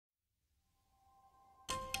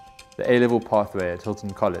The A-level pathway at Hilton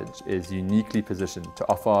College is uniquely positioned to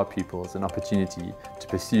offer our pupils an opportunity to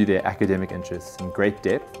pursue their academic interests in great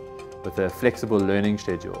depth with a flexible learning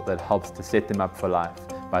schedule that helps to set them up for life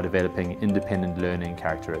by developing independent learning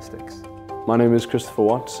characteristics. My name is Christopher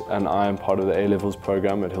Watts and I am part of the A-levels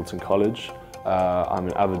program at Hilton College. I'm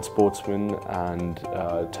an avid sportsman and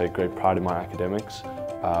take great pride in my academics.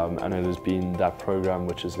 And it has been that program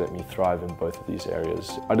which has let me thrive in both of these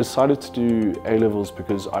areas. I decided to do A-levels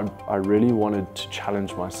because I really wanted to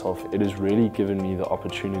challenge myself. It has really given me the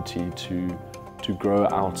opportunity to grow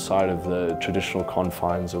outside of the traditional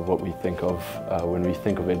confines of what we think of when we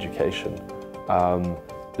think of education.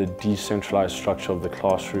 The decentralized structure of the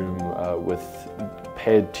classroom with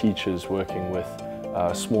paired teachers working with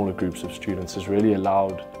smaller groups of students has really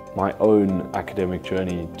allowed my own academic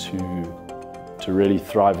journey to really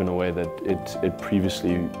thrive in a way that it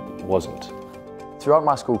previously wasn't. Throughout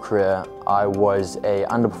my school career, I was an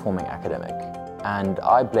underperforming academic, and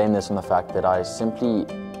I blame this on the fact that I simply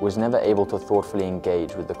was never able to thoughtfully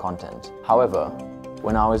engage with the content. However,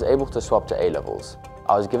 when I was able to swap to A-levels,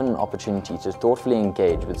 I was given an opportunity to thoughtfully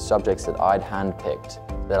engage with subjects that I'd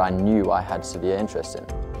handpicked that I knew I had severe interest in.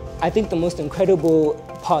 I think the most incredible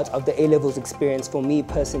part of the A-levels experience for me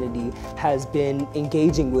personally has been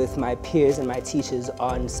engaging with my peers and my teachers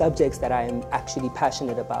on subjects that I am actually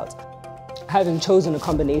passionate about. Having chosen a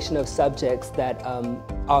combination of subjects that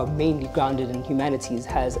are mainly grounded in humanities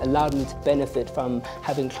has allowed me to benefit from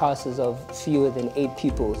having classes of fewer than 8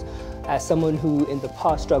 pupils. As someone who in the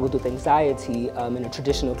past struggled with anxiety in a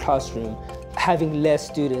traditional classroom, having less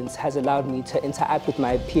students has allowed me to interact with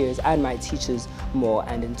my peers and my teachers more,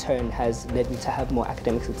 and in turn has led me to have more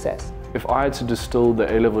academic success. If I had to distill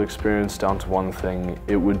the A-level experience down to one thing,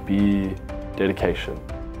 it would be dedication.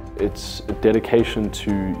 It's a dedication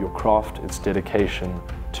to your craft, it's dedication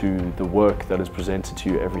to the work that is presented to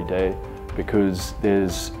you every day, because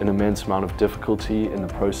there's an immense amount of difficulty in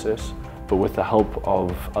the process, but with the help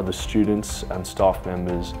of other students and staff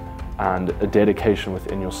members and a dedication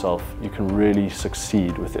within yourself, you can really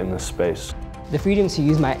succeed within this space. The freedom to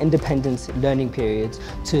use my independent learning periods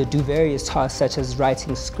to do various tasks such as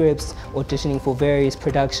writing scripts, auditioning for various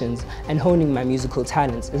productions, and honing my musical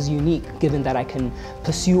talents is unique, given that I can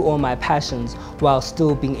pursue all my passions while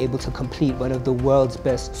still being able to complete one of the world's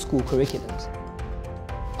best school curriculums.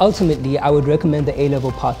 Ultimately, I would recommend the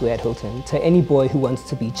A-level pathway at Hilton to any boy who wants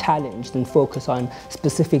to be challenged and focus on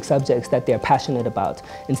specific subjects that they're passionate about,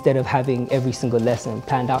 instead of having every single lesson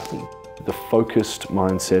planned out for you. The focused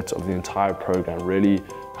mindset of the entire program really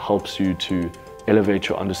helps you to elevate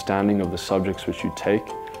your understanding of the subjects which you take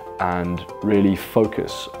and really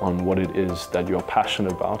focus on what it is that you're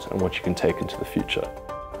passionate about and what you can take into the future.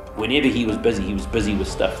 Whenever he was busy with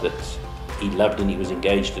stuff that he loved and he was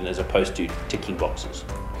engaged in, as opposed to ticking boxes.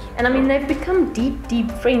 And I mean, they've become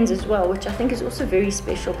deep friends as well, which I think is also very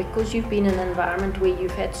special, because you've been in an environment where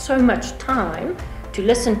you've had so much time to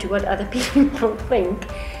listen to what other people think.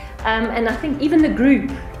 And I think even the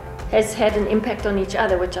group has had an impact on each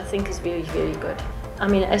other, which I think is very good. I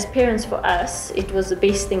mean, as parents, for us, it was the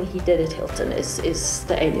best thing he did at Hilton is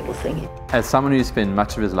the A-level thing. As someone who spent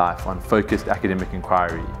much of his life on focused academic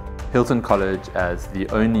inquiry, Hilton College, as the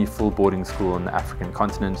only full boarding school on the African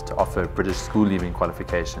continent to offer British school leaving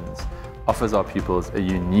qualifications, offers our pupils a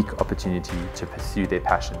unique opportunity to pursue their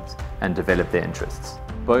passions and develop their interests,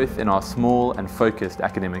 both in our small and focused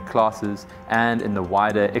academic classes and in the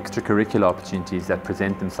wider extracurricular opportunities that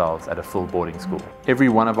present themselves at a full boarding school. Every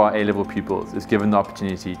one of our A-level pupils is given the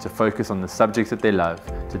opportunity to focus on the subjects that they love,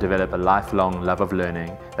 to develop a lifelong love of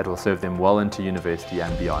learning that will serve them well into university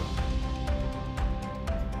and beyond.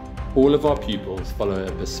 All of our pupils follow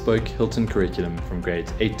a bespoke Hilton curriculum from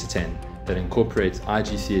grades 8 to 10 that incorporates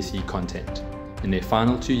IGCSE content. In their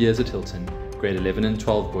final 2 years at Hilton, grade 11 and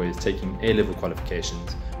 12 boys taking A-level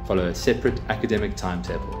qualifications follow a separate academic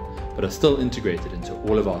timetable, but are still integrated into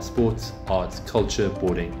all of our sports, arts, culture,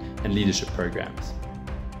 boarding, and leadership programs.